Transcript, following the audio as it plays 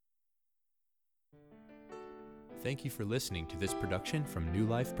Thank you for listening to this production from New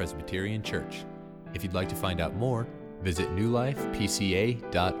Life Presbyterian Church. If you'd like to find out more, visit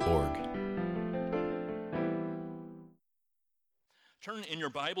newlifepca.org. Turn in your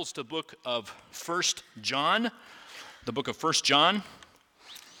Bibles to the book of 1 John, the book of 1 John,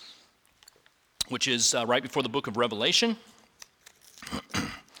 which is right before the book of Revelation.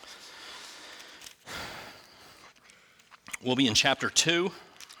 We'll be in chapter 2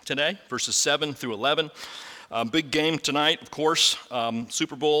 today, verses 7 through 11. Big game tonight, of course,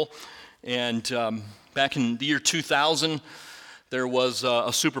 Super Bowl. And back in the year 2000, there was a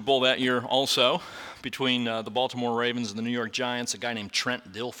Super Bowl that year also between the Baltimore Ravens and the New York Giants. A guy named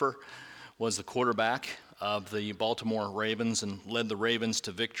Trent Dilfer was the quarterback of the Baltimore Ravens and led the Ravens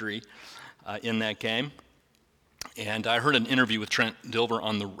to victory in that game. And I heard an interview with Trent Dilfer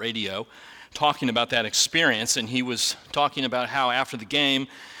on the radio talking about that experience, and he was talking about how after the game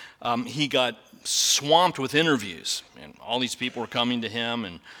he got swamped with interviews, and all these people were coming to him,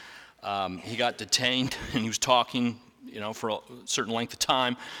 and he got detained, and he was talking, for a certain length of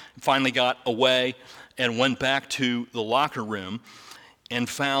time, and finally got away and went back to the locker room and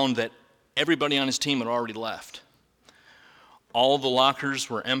found that everybody on his team had already left. All the lockers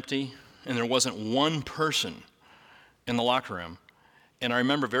were empty, and there wasn't one person in the locker room. And I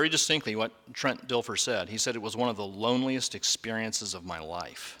remember very distinctly what Trent Dilfer said. He said it was one of the loneliest experiences of my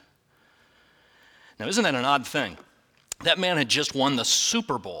life. Now, isn't that an odd thing? That man had just won the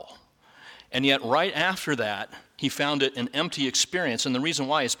Super Bowl, and yet right after that, he found it an empty experience, and the reason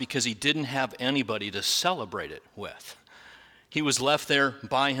why is because he didn't have anybody to celebrate it with. He was left there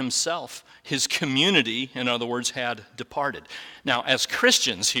by himself. His community, in other words, had departed. Now, as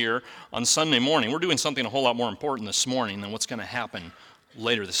Christians here on Sunday morning, we're doing something a whole lot more important this morning than what's going to happen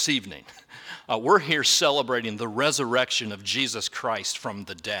later this evening. We're here celebrating the resurrection of Jesus Christ from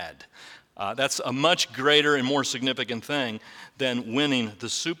the dead. That's a much greater and more significant thing than winning the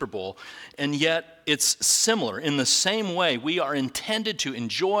Super Bowl. And yet, it's similar. In the same way, we are intended to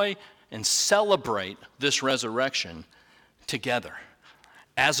enjoy and celebrate this resurrection together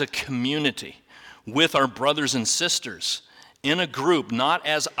as a community with our brothers and sisters in a group, not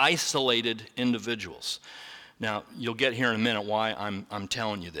as isolated individuals. Now, you'll get here in a minute why I'm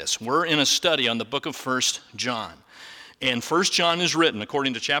telling you this. We're in a study on the book of 1 John. And 1 John is written,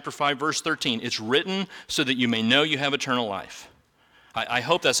 according to chapter 5, verse 13, it's written so that you may know you have eternal life. I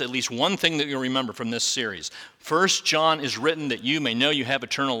hope that's at least one thing that you'll remember from this series. 1 John is written that you may know you have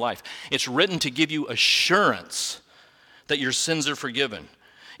eternal life. It's written to give you assurance that your sins are forgiven.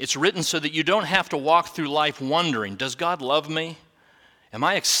 It's written so that you don't have to walk through life wondering, does God love me? Am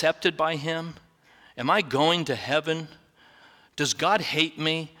I accepted by Him? Am I going to heaven? Does God hate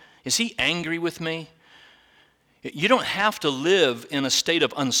me? Is He angry with me? You don't have to live in a state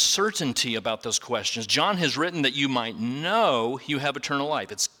of uncertainty about those questions. John has written that you might know you have eternal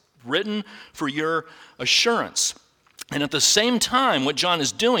life. It's written for your assurance. And at the same time, what John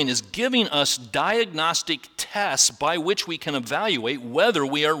is doing is giving us diagnostic tests by which we can evaluate whether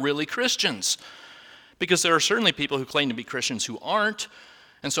we are really Christians. Because there are certainly people who claim to be Christians who aren't.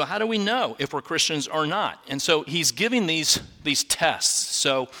 And so how do we know if we're Christians or not? And so he's giving these tests.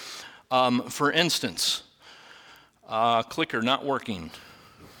 So, for instance, clicker not working.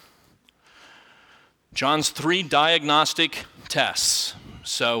 John's 3 diagnostic tests.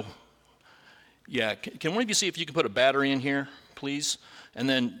 So, yeah, can one of you see if you can put a battery in here, please? And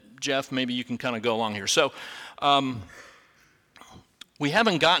then, Jeff, maybe you can kind of go along here. So, we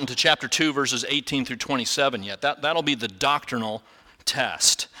haven't gotten to chapter 2, verses 18 through 27 yet. That'll be the doctrinal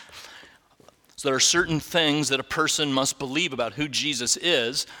test. So there are certain things that a person must believe about who Jesus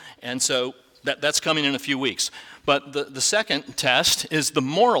is, and so that's coming in a few weeks. But the second test is the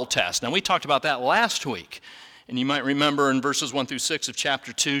moral test. Now, we talked about that last week. And you might remember in verses 1 through 6 of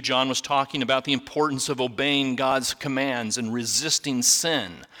chapter 2, John was talking about the importance of obeying God's commands and resisting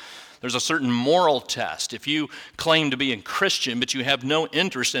sin. There's a certain moral test. If you claim to be a Christian, but you have no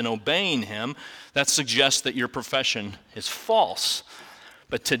interest in obeying Him, that suggests that your profession is false.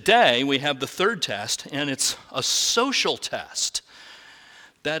 But today, we have the third test, and it's a social test.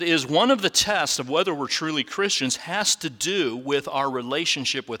 That is, one of the tests of whether we're truly Christians has to do with our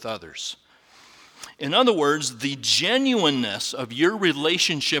relationship with others. In other words, the genuineness of your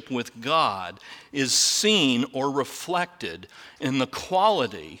relationship with God is seen or reflected in the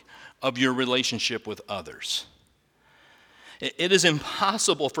quality of your relationship with others. It is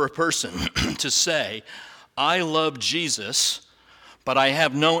impossible for a person to say, I love Jesus, but I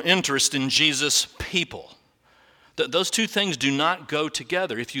have no interest in Jesus' people. Those two things do not go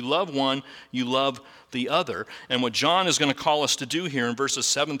together. If you love one, you love the other. And what John is going to call us to do here in verses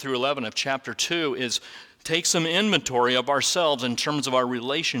 7 through 11 of chapter 2 is take some inventory of ourselves in terms of our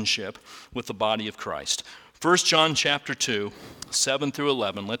relationship with the body of Christ. 1 John chapter 2, 7 through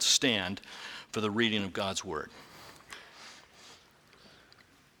 11. Let's stand for the reading of God's word.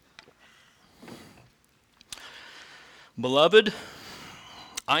 Beloved,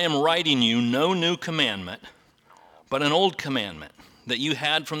 I am writing you no new commandment, but an old commandment that you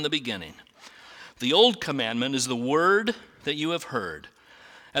had from the beginning. The old commandment is the word that you have heard.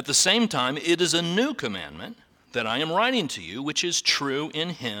 At the same time, it is a new commandment that I am writing to you, which is true in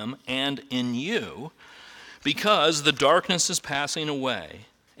him and in you, because the darkness is passing away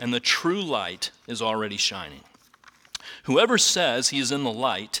and the true light is already shining. Whoever says he is in the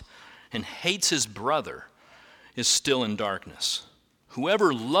light and hates his brother is still in darkness.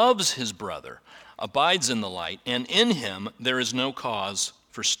 Whoever loves his brother abides in the light, and in him there is no cause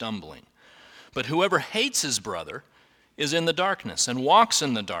for stumbling. But whoever hates his brother is in the darkness and walks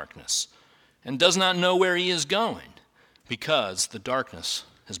in the darkness and does not know where he is going, because the darkness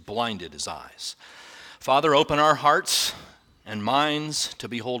has blinded his eyes. Father, open our hearts and minds to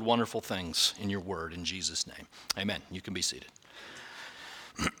behold wonderful things in your word, in Jesus' name. Amen. You can be seated.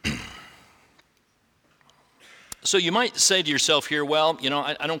 So you might say to yourself here, well,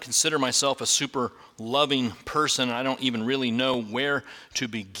 I don't consider myself a super loving person. I don't even really know where to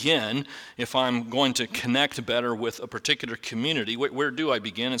begin if I'm going to connect better with a particular community. Where do I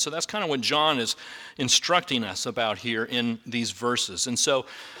begin? And so that's kind of what John is instructing us about here in these verses. And so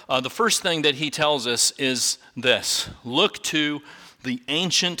the first thing that he tells us is this: look to the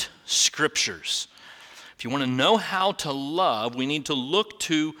ancient scriptures. If you want to know how to love, we need to look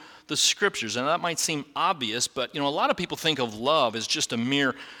to the scriptures. And that might seem obvious, but a lot of people think of love as just a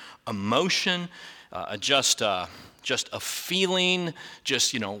mere emotion, just a feeling,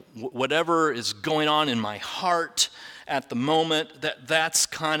 just whatever is going on in my heart at the moment. That's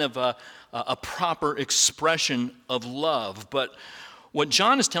kind of a proper expression of love. But what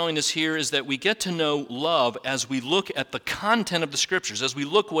John is telling us here is that we get to know love as we look at the content of the scriptures, as we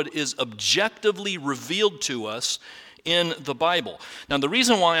look what is objectively revealed to us in the Bible. Now, the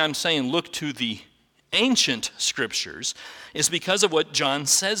reason why I'm saying look to the ancient scriptures is because of what John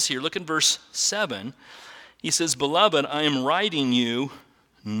says here. Look at verse 7. He says, Beloved, I am writing you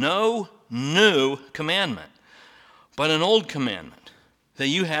no new commandment, but an old commandment that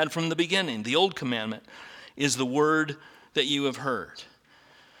you had from the beginning. The old commandment is the word that you have heard.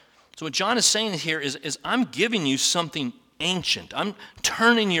 So what John is saying here is I'm giving you something ancient. I'm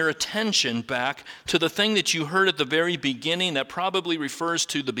turning your attention back to the thing that you heard at the very beginning that probably refers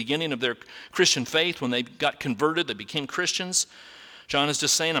to the beginning of their Christian faith. When they got converted, they became Christians. John is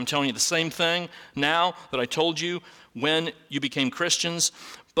just saying, I'm telling you the same thing now that I told you when you became Christians,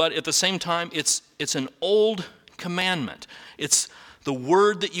 but at the same time, it's an old commandment. It's the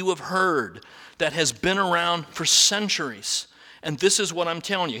word that you have heard that has been around for centuries. And this is what I'm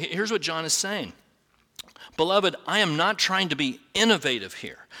telling you. Here's what John is saying. Beloved, I am not trying to be innovative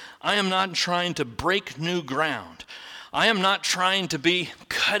here. I am not trying to break new ground. I am not trying to be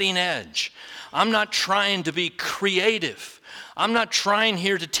cutting edge. I'm not trying to be creative. I'm not trying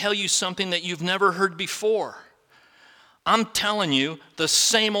here to tell you something that you've never heard before. I'm telling you the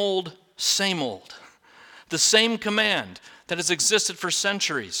same old, the same command that has existed for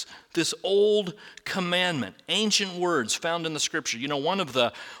centuries. This old commandment, ancient words found in the scripture. One of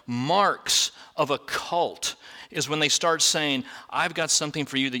the marks of a cult is when they start saying, I've got something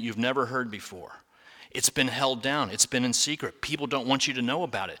for you that you've never heard before. It's been held down. It's been in secret. People don't want you to know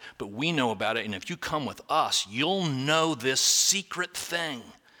about it, but we know about it, and if you come with us, you'll know this secret thing.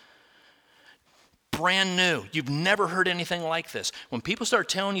 Brand new. You've never heard anything like this. When people start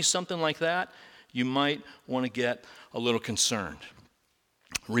telling you something like that, you might want to get a little concerned.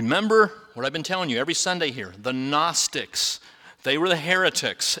 Remember what I've been telling you every Sunday here. The Gnostics, they were the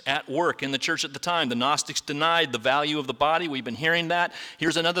heretics at work in the church at the time. The Gnostics denied the value of the body. We've been hearing that.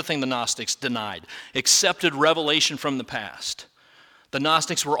 Here's another thing the Gnostics denied: accepted revelation from the past. The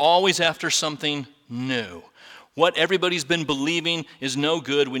Gnostics were always after something new. What everybody's been believing is no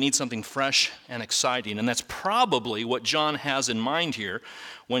good. We need something fresh and exciting. And that's probably what John has in mind here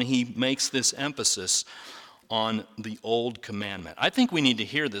when he makes this emphasis on the old commandment. I think we need to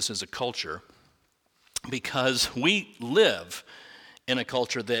hear this as a culture because we live in a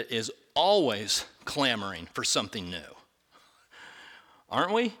culture that is always clamoring for something new.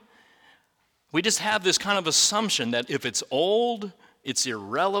 Aren't we? We just have this kind of assumption that if it's old, it's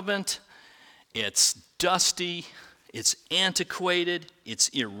irrelevant, it's dusty, it's antiquated, it's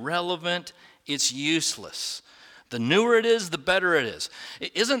irrelevant, it's useless. The newer it is, the better it is.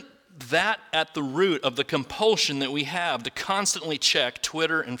 Isn't that at the root of the compulsion that we have to constantly check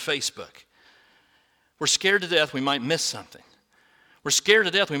Twitter and Facebook. We're scared to death we might miss something. We're scared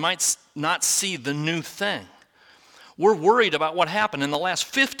to death we might not see the new thing. We're worried about what happened in the last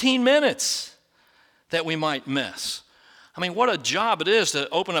 15 minutes that we might miss. I mean, what a job it is to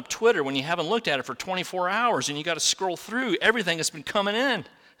open up Twitter when you haven't looked at it for 24 hours and you got to scroll through everything that's been coming in.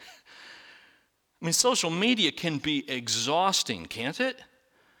 I mean, social media can be exhausting, can't it?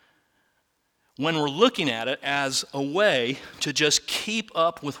 When we're looking at it as a way to just keep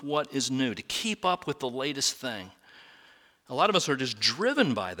up with what is new, to keep up with the latest thing. A lot of us are just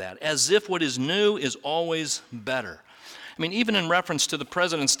driven by that, as if what is new is always better. I mean, even in reference to the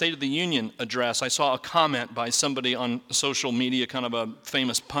President's State of the Union address, I saw a comment by somebody on social media, kind of a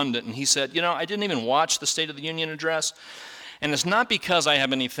famous pundit, and he said, I didn't even watch the State of the Union address, and it's not because I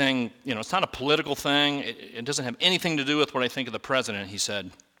have anything, it's not a political thing, it doesn't have anything to do with what I think of the President, he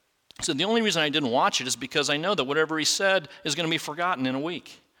said. He said, the only reason I didn't watch it is because I know that whatever he said is going to be forgotten in a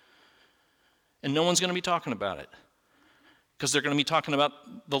week, and no one's going to be talking about it, because they're going to be talking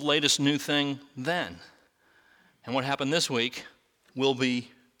about the latest new thing then. And what happened this week will be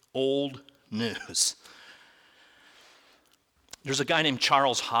old news. There's a guy named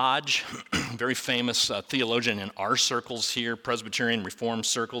Charles Hodge, very famous theologian in our circles here, Presbyterian Reformed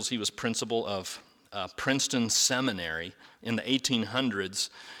circles. He was principal of Princeton Seminary in the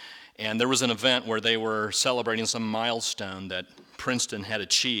 1800s. And there was an event where they were celebrating some milestone that Princeton had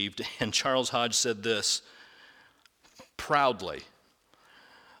achieved. And Charles Hodge said this, proudly,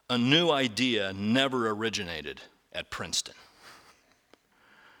 a new idea never originated at Princeton.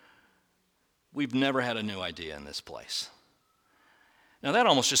 We've never had a new idea in this place. Now that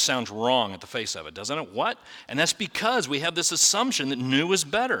almost just sounds wrong at the face of it, doesn't it? What? And that's because we have this assumption that new is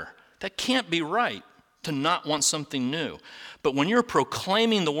better. That can't be right, to not want something new. But when you're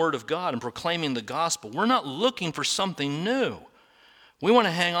proclaiming the Word of God and proclaiming the gospel, we're not looking for something new. We want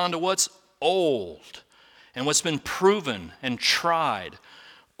to hang on to what's old and what's been proven and tried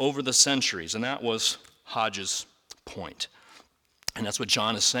over the centuries. And that was Hodge's point. And that's what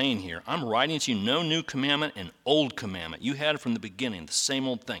John is saying here. I'm writing to you no new commandment, an old commandment. You had it from the beginning, the same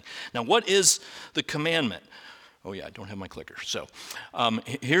old thing. Now, what is the commandment? Oh yeah, I don't have my clicker. So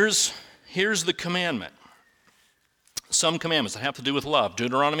here's the commandment. Some commandments that have to do with love.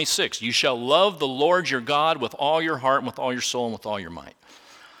 Deuteronomy 6, you shall love the Lord your God with all your heart and with all your soul and with all your might.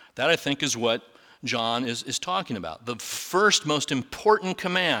 That, I think, is what John is talking about. The first most important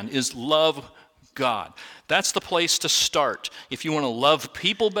command is love God. That's the place to start. If you want to love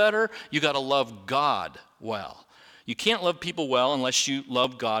people better, you got to love God well. You can't love people well unless you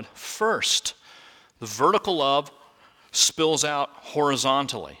love God first. The vertical love spills out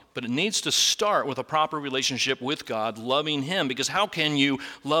horizontally, but it needs to start with a proper relationship with God, loving Him, because how can you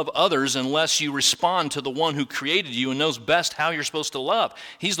love others unless you respond to the one who created you and knows best how you're supposed to love?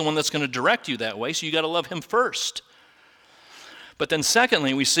 He's the one that's going to direct you that way, so you got to love Him first. But then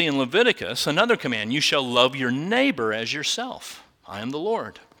secondly, we see in Leviticus another command, you shall love your neighbor as yourself. I am the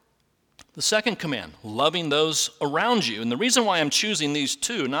Lord. The second command, loving those around you. And the reason why I'm choosing these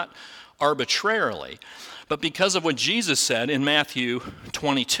two, not arbitrarily, but because of what Jesus said in Matthew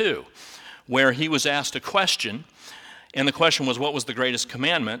 22, where he was asked a question, and the question was, what was the greatest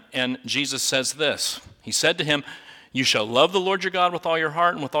commandment? And Jesus says this. He said to him, you shall love the Lord your God with all your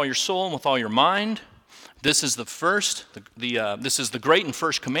heart and with all your soul and with all your mind. This is the first, this is the great and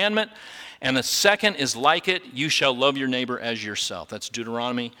first commandment. And the second is like it, you shall love your neighbor as yourself. That's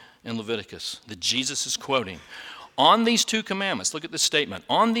Deuteronomy and Leviticus that Jesus is quoting. On these two commandments, look at this statement,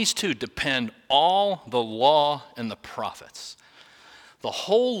 on these two depend all the law and the prophets. The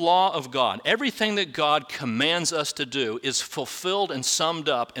whole law of God, everything that God commands us to do is fulfilled and summed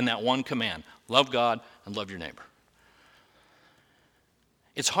up in that one command. Love God and love your neighbor.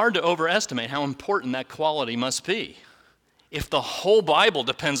 It's hard to overestimate how important that quality must be if the whole Bible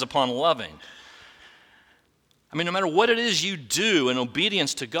depends upon loving. I mean, no matter what it is you do in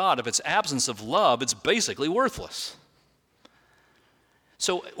obedience to God, if it's absence of love, it's basically worthless.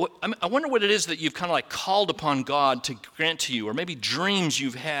 So I wonder what it is that you've kind of like called upon God to grant to you, or maybe dreams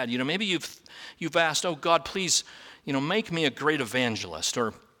you've had. Maybe you've asked, oh, God, please, make me a great evangelist,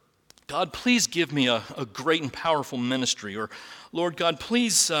 or God, please give me a great and powerful ministry, or Lord God,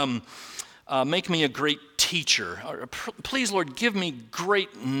 please make me a great teacher, or please, Lord, give me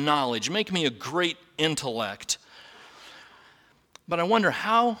great knowledge, make me a great intellect. But I wonder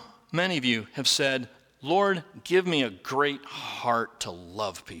how many of you have said, Lord, give me a great heart to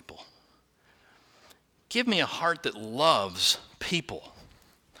love people. Give me a heart that loves people.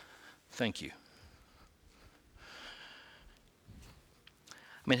 Thank you.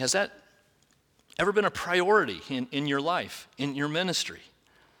 mean, has that ever been a priority in your life, in your ministry?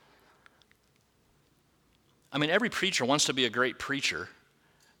 I mean, every preacher wants to be a great preacher,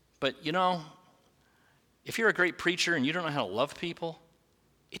 but if you're a great preacher and you don't know how to love people,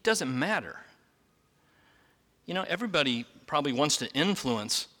 it doesn't matter. Everybody probably wants to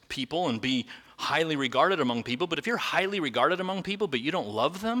influence people and be highly regarded among people, but if you're highly regarded among people but you don't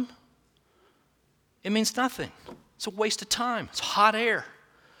love them, it means nothing. It's a waste of time. It's hot air.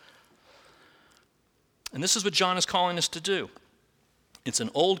 And this is what John is calling us to do. It's an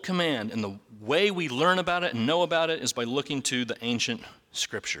old command, and the way we learn about it and know about it is by looking to the ancient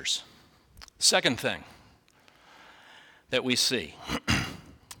scriptures. Second thing that we see,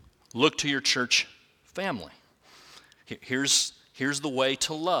 look to your church family. Here's the way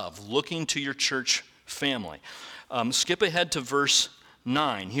to love, looking to your church family. Skip ahead to verse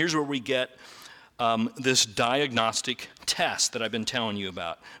 9. Here's where we get this diagnostic test that I've been telling you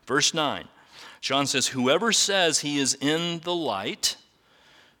about. Verse 9, John says, whoever says he is in the light,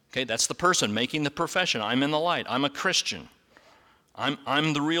 okay, that's the person making the profession. I'm in the light. I'm a Christian.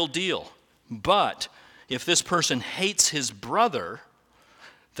 I'm the real deal. But if this person hates his brother,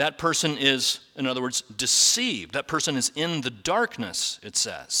 that person is, in other words, deceived. That person is in the darkness, it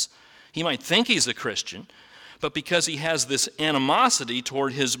says. He might think he's a Christian, but because he has this animosity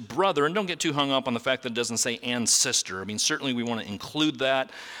toward his brother, and don't get too hung up on the fact that it doesn't say and sister. I mean, certainly we want to include that.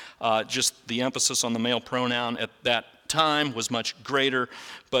 Just the emphasis on the male pronoun at that time was much greater,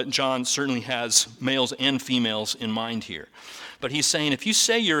 but John certainly has males and females in mind here. But he's saying if you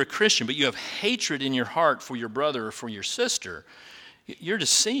say you're a Christian, but you have hatred in your heart for your brother or for your sister, you're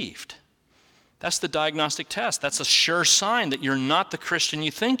deceived. That's the diagnostic test. That's a sure sign that you're not the Christian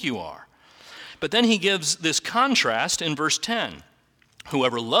you think you are. But then he gives this contrast in verse 10.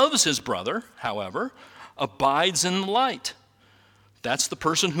 Whoever loves his brother, however, abides in the light. That's the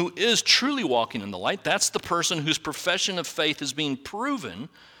person who is truly walking in the light. That's the person whose profession of faith is being proven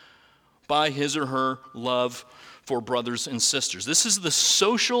by his or her love for brothers and sisters. This is the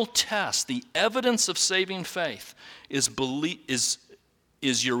social test. The evidence of saving faith is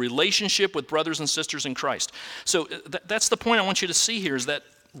your relationship with brothers and sisters in Christ. So that's the point I want you to see here, is that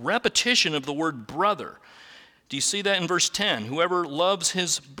repetition of the word brother. Do you see that in verse 10? Whoever loves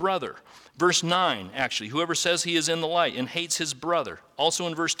his brother. Verse 9, actually, whoever says he is in the light and hates his brother. Also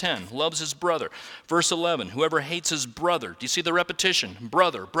in verse 10, loves his brother. Verse 11, whoever hates his brother. Do you see the repetition?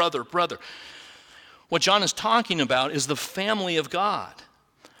 Brother, brother, brother. What John is talking about is the family of God.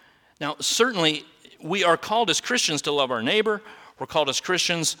 Now, certainly, we are called as Christians to love our neighbor. We're called as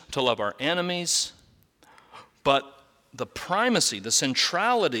Christians to love our enemies. But the primacy, the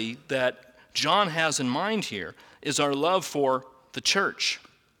centrality that John has in mind here is our love for the church,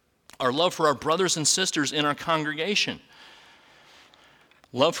 our love for our brothers and sisters in our congregation,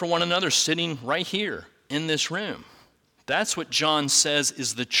 love for one another sitting right here in this room. That's what John says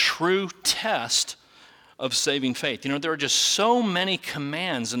is the true test of saving faith. There are just so many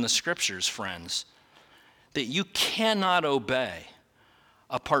commands in the scriptures, friends, that you cannot obey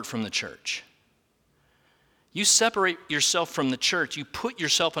apart from the church. You separate yourself from the church, you put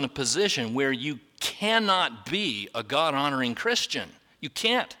yourself in a position where you cannot be a God-honoring Christian. You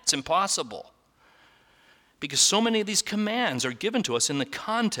can't. It's impossible. Because so many of these commands are given to us in the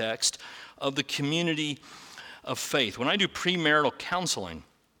context of the community of faith. When I do premarital counseling,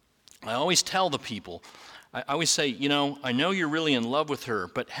 I always tell the people, I always say, I know you're really in love with her,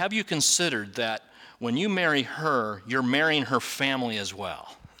 but have you considered that when you marry her, you're marrying her family as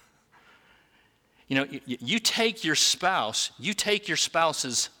well? You take your spouse's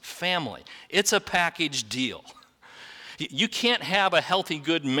family. It's a package deal. You can't have a healthy,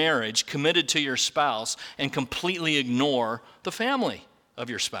 good marriage committed to your spouse and completely ignore the family of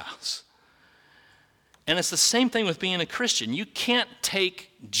your spouse. And it's the same thing with being a Christian. You can't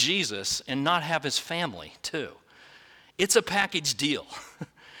take Jesus and not have his family too. It's a package deal.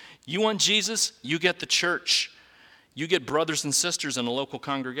 You want Jesus, you get the church. You get brothers and sisters in a local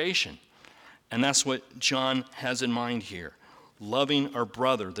congregation. And that's what John has in mind here. Loving our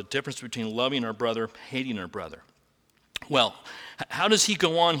brother, the difference between loving our brother, hating our brother. Well, how does he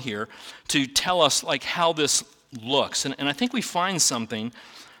go on here to tell us how this looks? And I think we find something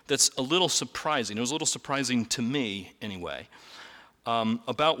that's a little surprising. It was a little surprising to me anyway,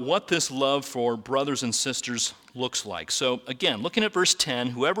 about what this love for brothers and sisters looks like. So again, looking at verse 10,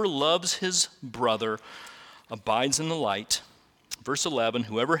 whoever loves his brother abides in the light. Verse 11,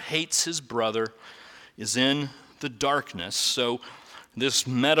 whoever hates his brother is in the darkness. So this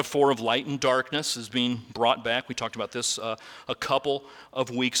metaphor of light and darkness is being brought back. We talked about this a couple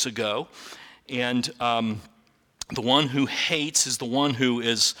of weeks ago. And The one who hates is the one who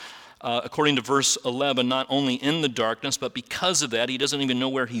is, according to verse 11, not only in the darkness, but because of that, he doesn't even know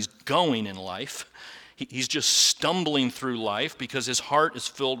where he's going in life. He's just stumbling through life because his heart is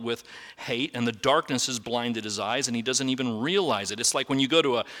filled with hate, and the darkness has blinded his eyes, and he doesn't even realize it. It's like when you go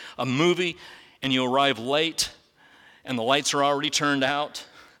to a movie and you arrive late, and the lights are already turned out,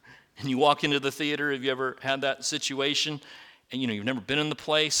 and you walk into the theater. Have you ever had that situation? And you've never been in the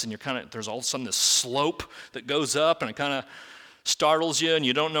place, and there's all of a sudden this slope that goes up, and it kind of startles you, and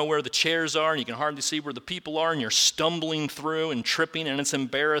you don't know where the chairs are, and you can hardly see where the people are, and you're stumbling through and tripping, and it's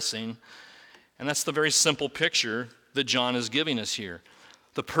embarrassing. And that's the very simple picture that John is giving us here.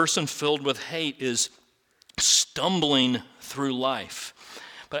 The person filled with hate is stumbling through life.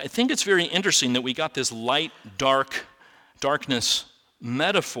 But I think it's very interesting that we got this light, darkness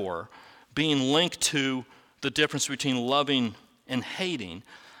metaphor being linked to the difference between loving and hating.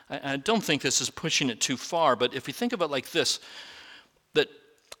 I don't think this is pushing it too far, but if we think of it like this, that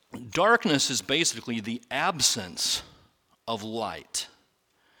darkness is basically the absence of light.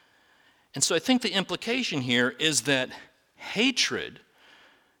 And so I think the implication here is that hatred,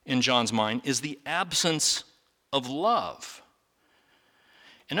 in John's mind, is the absence of love.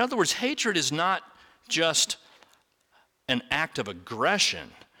 In other words, hatred is not just an act of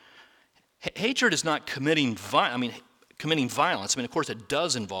aggression. Hatred is not committing violence. Of course, it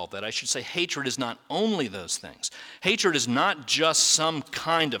does involve that. I should say hatred is not only those things. Hatred is not just some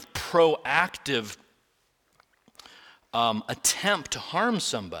kind of proactive attempt to harm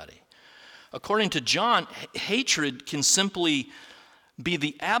somebody. According to John, hatred can simply be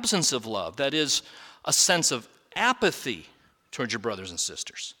the absence of love. That is, a sense of apathy towards your brothers and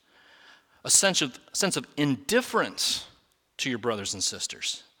sisters, a sense of indifference to your brothers and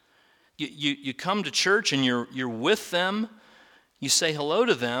sisters. You come to church and you're with them, you say hello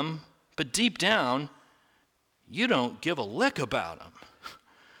to them, but deep down, you don't give a lick about them.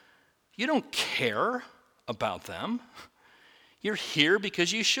 You don't care about them. You're here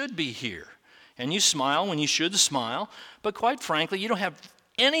because you should be here. And you smile when you should smile, but quite frankly, you don't have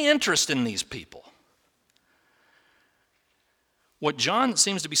any interest in these people. What John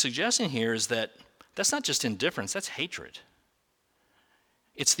seems to be suggesting here is that that's not just indifference, that's hatred.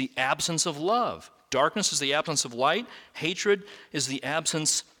 It's the absence of love. Darkness is the absence of light. Hatred is the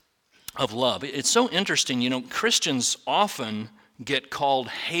absence of love. It's so interesting, Christians often get called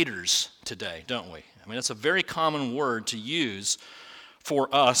haters today, don't we? I mean, it's a very common word to use for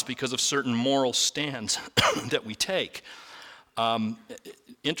us because of certain moral stands that we take.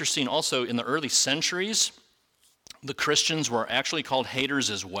 Interesting also, in the early centuries, the Christians were actually called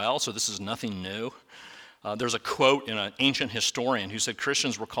haters as well, so this is nothing new. There's a quote in an ancient historian who said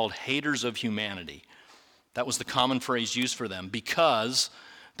Christians were called haters of humanity. That was the common phrase used for them because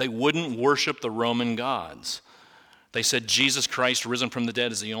they wouldn't worship the Roman gods. They said Jesus Christ risen from the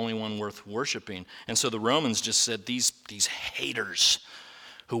dead is the only one worth worshiping. And so the Romans just said these haters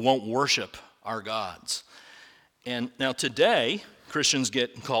who won't worship our gods. And now today, Christians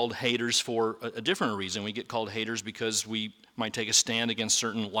get called haters for a different reason. We get called haters because we might take a stand against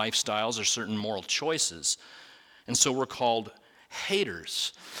certain lifestyles or certain moral choices. And so we're called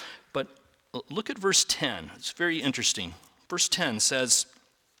haters. But look at verse 10. It's very interesting. Verse 10 says,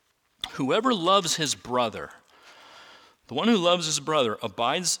 "Whoever loves his brother, the one who loves his brother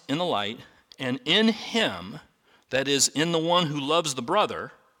abides in the light, and in him," that is, in the one who loves the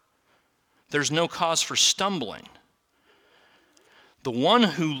brother, "there's no cause for stumbling." The one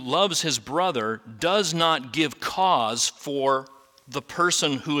who loves his brother does not give cause for the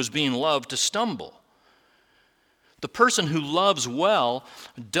person who is being loved to stumble. The person who loves well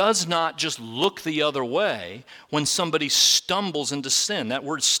does not just look the other way when somebody stumbles into sin. That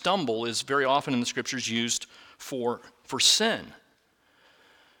word stumble is very often in the scriptures used for sin.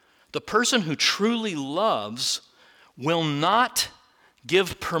 The person who truly loves will not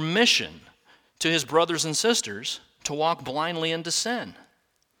give permission to his brothers and sisters to walk blindly into sin.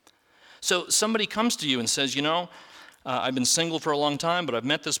 So somebody comes to you and says, I've been single for a long time, but I've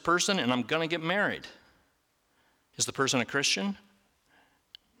met this person and I'm going to get married. Is the person a Christian?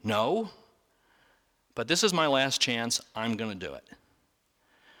 No. But this is my last chance. I'm going to do it.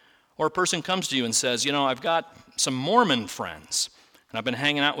 Or a person comes to you and says, I've got some Mormon friends and I've been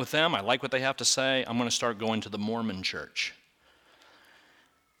hanging out with them. I like what they have to say. I'm going to start going to the Mormon church.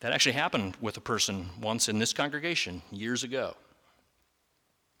 That actually happened with a person once in this congregation years ago.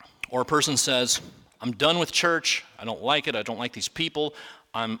 Or a person says, I'm done with church. I don't like it. I don't like these people.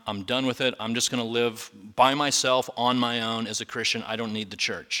 I'm done with it. I'm just going to live by myself on my own as a Christian. I don't need the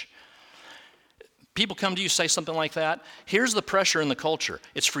church. People come to you, say something like that. Here's the pressure in the culture.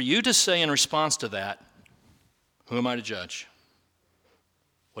 It's for you to say in response to that, Who am I to judge?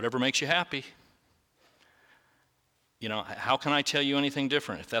 Whatever makes you happy. You know, how can I tell you anything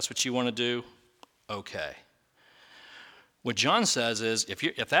different? If that's what you want to do, okay. What John says is,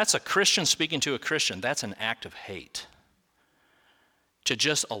 if that's a Christian speaking to a Christian, that's an act of hate. To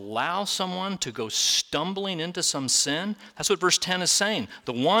just allow someone to go stumbling into some sin, that's what verse 10 is saying.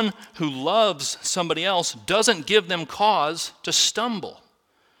 The one who loves somebody else doesn't give them cause to stumble.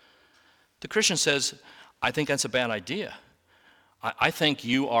 The Christian says, I think that's a bad idea. I think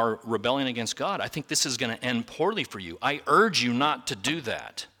you are rebelling against God. I think this is going to end poorly for you. I urge you not to do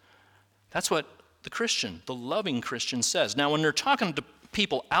that. That's what the Christian, the loving Christian says. Now, when they're talking to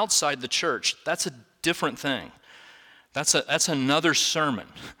people outside the church, that's a different thing. That's another sermon.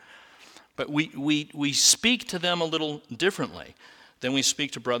 But we speak to them a little differently than we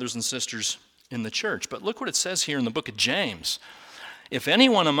speak to brothers and sisters in the church. But look what it says here in the book of James. If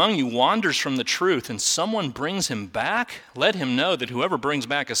anyone among you wanders from the truth and someone brings him back, let him know that whoever brings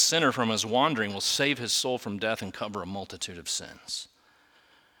back a sinner from his wandering will save his soul from death and cover a multitude of sins.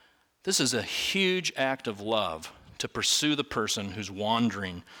 This is a huge act of love to pursue the person who's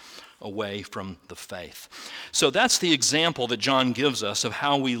wandering away from the faith. So that's the example that John gives us of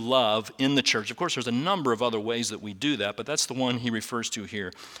how we love in the church. Of course, there's a number of other ways that we do that, but that's the one he refers to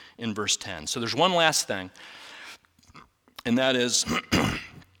here in verse 10. So there's one last thing, and that is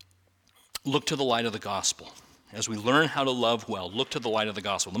look to the light of the gospel. As we learn how to love well, look to the light of the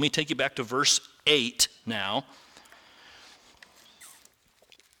gospel. Let me take you back to verse 8 now.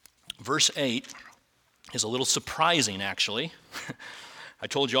 Verse 8 is a little surprising, actually. I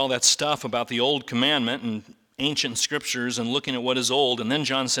told you all that stuff about the old commandment and ancient scriptures and looking at what is old, and then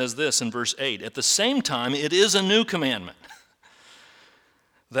John says this in verse 8, at the same time, it is a new commandment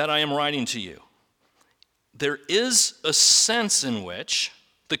that I am writing to you. There is a sense in which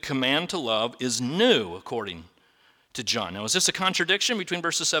the command to love is new, according to John. Now, is this a contradiction between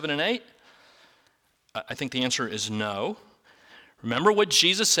verses 7 and 8? I think the answer is no. Remember what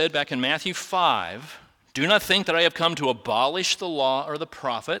Jesus said back in Matthew 5, do not think that I have come to abolish the law or the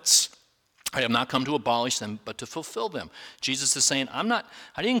prophets. I have not come to abolish them, but to fulfill them. Jesus is saying, I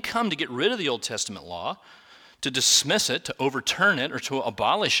didn't come to get rid of the Old Testament law, to dismiss it, to overturn it, or to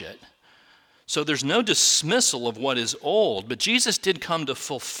abolish it. So there's no dismissal of what is old, but Jesus did come to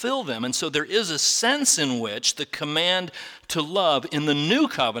fulfill them. And so there is a sense in which the command to love in the new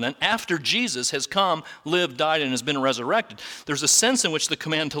covenant, after Jesus has come, lived, died, and has been resurrected, there's a sense in which the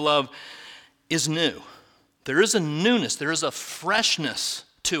command to love is new. There is a newness, there is a freshness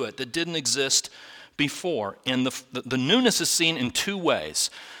to it that didn't exist before. And the newness is seen in two ways.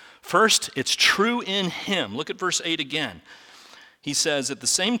 First, it's true in him. Look at verse 8 again. He says, at the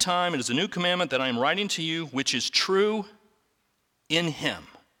same time, it is a new commandment that I am writing to you, which is true in him.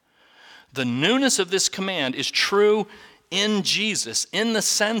 The newness of this command is true in Jesus, in the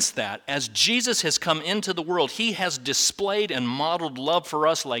sense that as Jesus has come into the world, he has displayed and modeled love for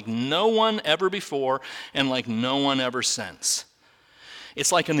us like no one ever before and like no one ever since.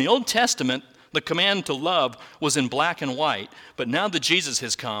 It's like in the Old Testament, the command to love was in black and white, but now that Jesus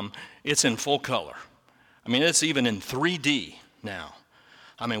has come, it's in full color. I mean, it's even in 3D now.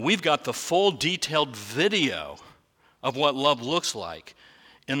 I mean, we've got the full detailed video of what love looks like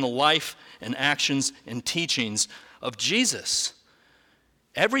in the life and actions and teachings of Jesus.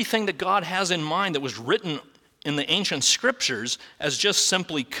 Everything that God has in mind that was written in the ancient scriptures as just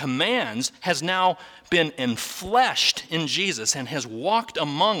simply commands has now been enfleshed in Jesus and has walked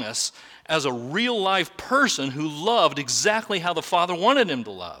among us as a real life person who loved exactly how the Father wanted him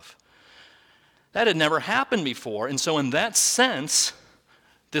to love. That had never happened before, and so in that sense,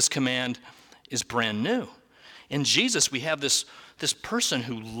 this command is brand new. In Jesus, we have this person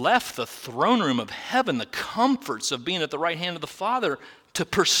who left the throne room of heaven, the comforts of being at the right hand of the Father, to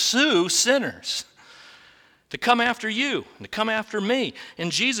pursue sinners, to come after you, and to come after me. In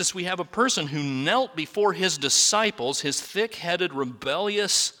Jesus, we have a person who knelt before his disciples, his thick-headed,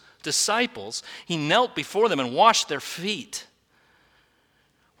 rebellious disciples. He knelt before them and washed their feet.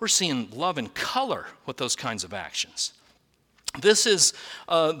 We're seeing love in color with those kinds of actions. This is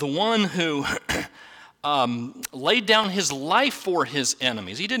the one who laid down his life for his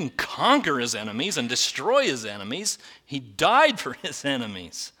enemies. He didn't conquer his enemies and destroy his enemies. He died for his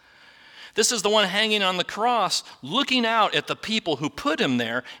enemies. This is the one hanging on the cross, looking out at the people who put him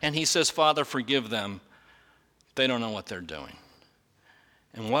there, and he says, Father, forgive them. They don't know what they're doing.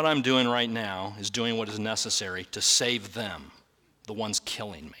 And what I'm doing right now is doing what is necessary to save them, the ones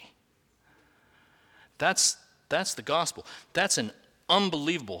killing me. That's the gospel. That's an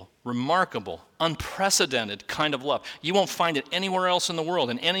unbelievable, remarkable, unprecedented kind of love. You won't find it anywhere else in the world,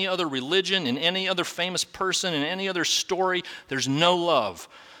 in any other religion, in any other famous person, in any other story. There's no love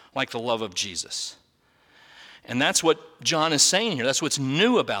like the love of Jesus. And that's what John is saying here. That's what's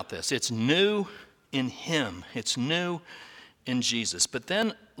new about this. It's new in him. It's new in Jesus. But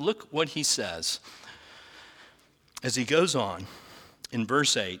then look what he says as he goes on in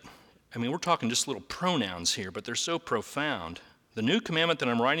verse 8. I mean, we're talking just little pronouns here, but they're so profound. The new commandment that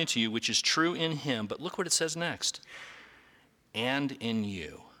I'm writing to you, which is true in him, but look what it says next. And in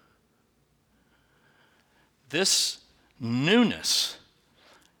you. This newness,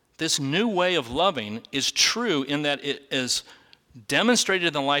 this new way of loving is true in that it is demonstrated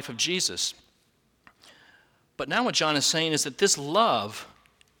in the life of Jesus. But now what John is saying is that this love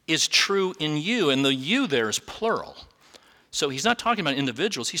is true in you, and the you there is plural. So he's not talking about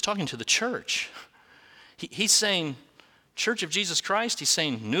individuals, he's talking to the church. He's saying, Church of Jesus Christ, he's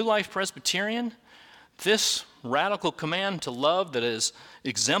saying, New Life Presbyterian, this radical command to love that is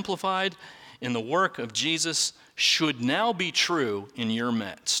exemplified in the work of Jesus should now be true in your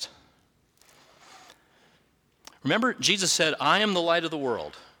midst. Remember, Jesus said, I am the light of the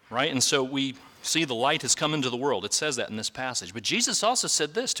world, right? And so we see the light has come into the world. It says that in this passage. But Jesus also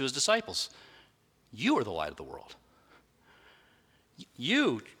said this to his disciples, you are the light of the world.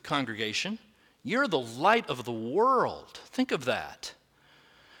 You, congregation, you're the light of the world. Think of that.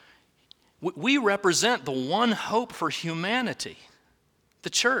 We represent the one hope for humanity, the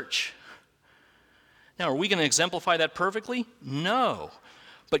church. Now, are we going to exemplify that perfectly? No.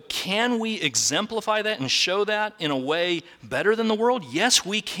 But can we exemplify that and show that in a way better than the world? Yes,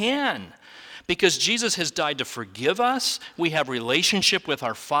 we can. Because Jesus has died to forgive us. We have relationship with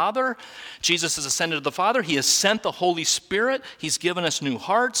our Father. Jesus has ascended to the Father. He has sent the Holy Spirit. He's given us new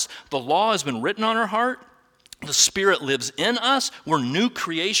hearts. The law has been written on our heart. The Spirit lives in us. We're new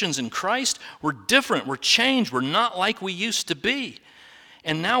creations in Christ. We're different. We're changed. We're not like we used to be.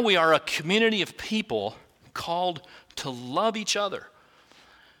 And now we are a community of people called to love each other.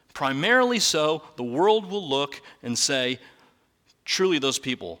 Primarily so, the world will look and say, truly those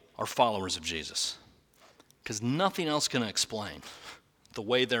people are followers of Jesus. Because nothing else can explain the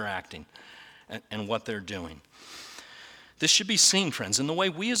way they're acting and what they're doing. This should be seen, friends, in the way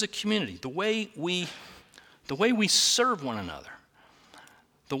we as a community, the way we serve one another,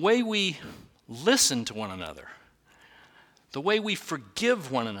 the way we listen to one another, the way we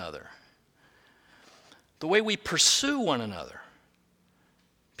forgive one another, the way we pursue one another.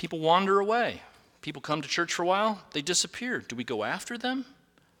 People wander away. People come to church for a while, they disappear. Do we go after them?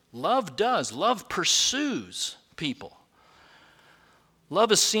 Love does. Love pursues people.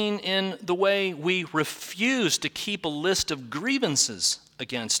 Love is seen in the way we refuse to keep a list of grievances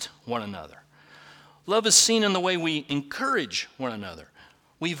against one another. Love is seen in the way we encourage one another.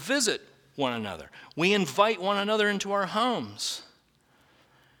 We visit one another. We invite one another into our homes.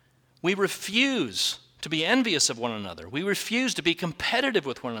 We refuse to be envious of one another. We refuse to be competitive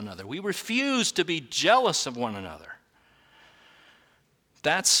with one another. We refuse to be jealous of one another.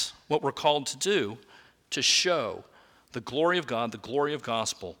 That's what we're called to do, to show the glory of God, the glory of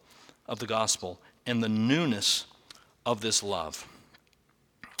the gospel, and the newness of this love.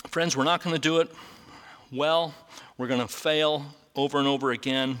 Friends, we're not going to do it well. We're going to fail over and over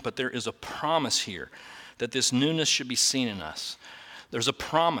again, but there is a promise here that this newness should be seen in us. There's a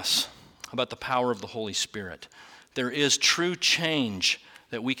promise about the power of the Holy Spirit. There is true change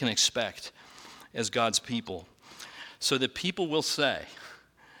that we can expect as God's people, so that people will say,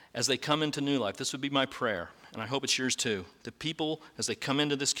 as they come into New Life, this would be my prayer, and I hope it's yours too, that people, as they come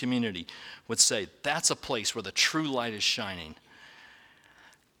into this community, would say, that's a place where the true light is shining.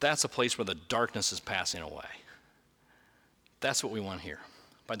 That's a place where the darkness is passing away. That's what we want here.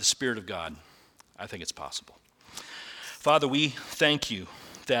 By the Spirit of God, I think it's possible. Father, we thank you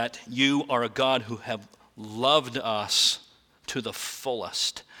that you are a God who have loved us to the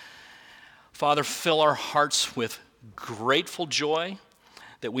fullest. Father, fill our hearts with grateful joy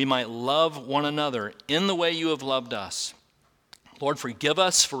that we might love one another in the way you have loved us. Lord, forgive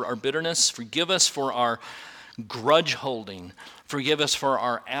us for our bitterness. Forgive us for our grudge holding. Forgive us for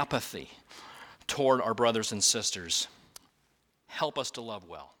our apathy toward our brothers and sisters. Help us to love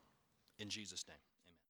well. In Jesus' name.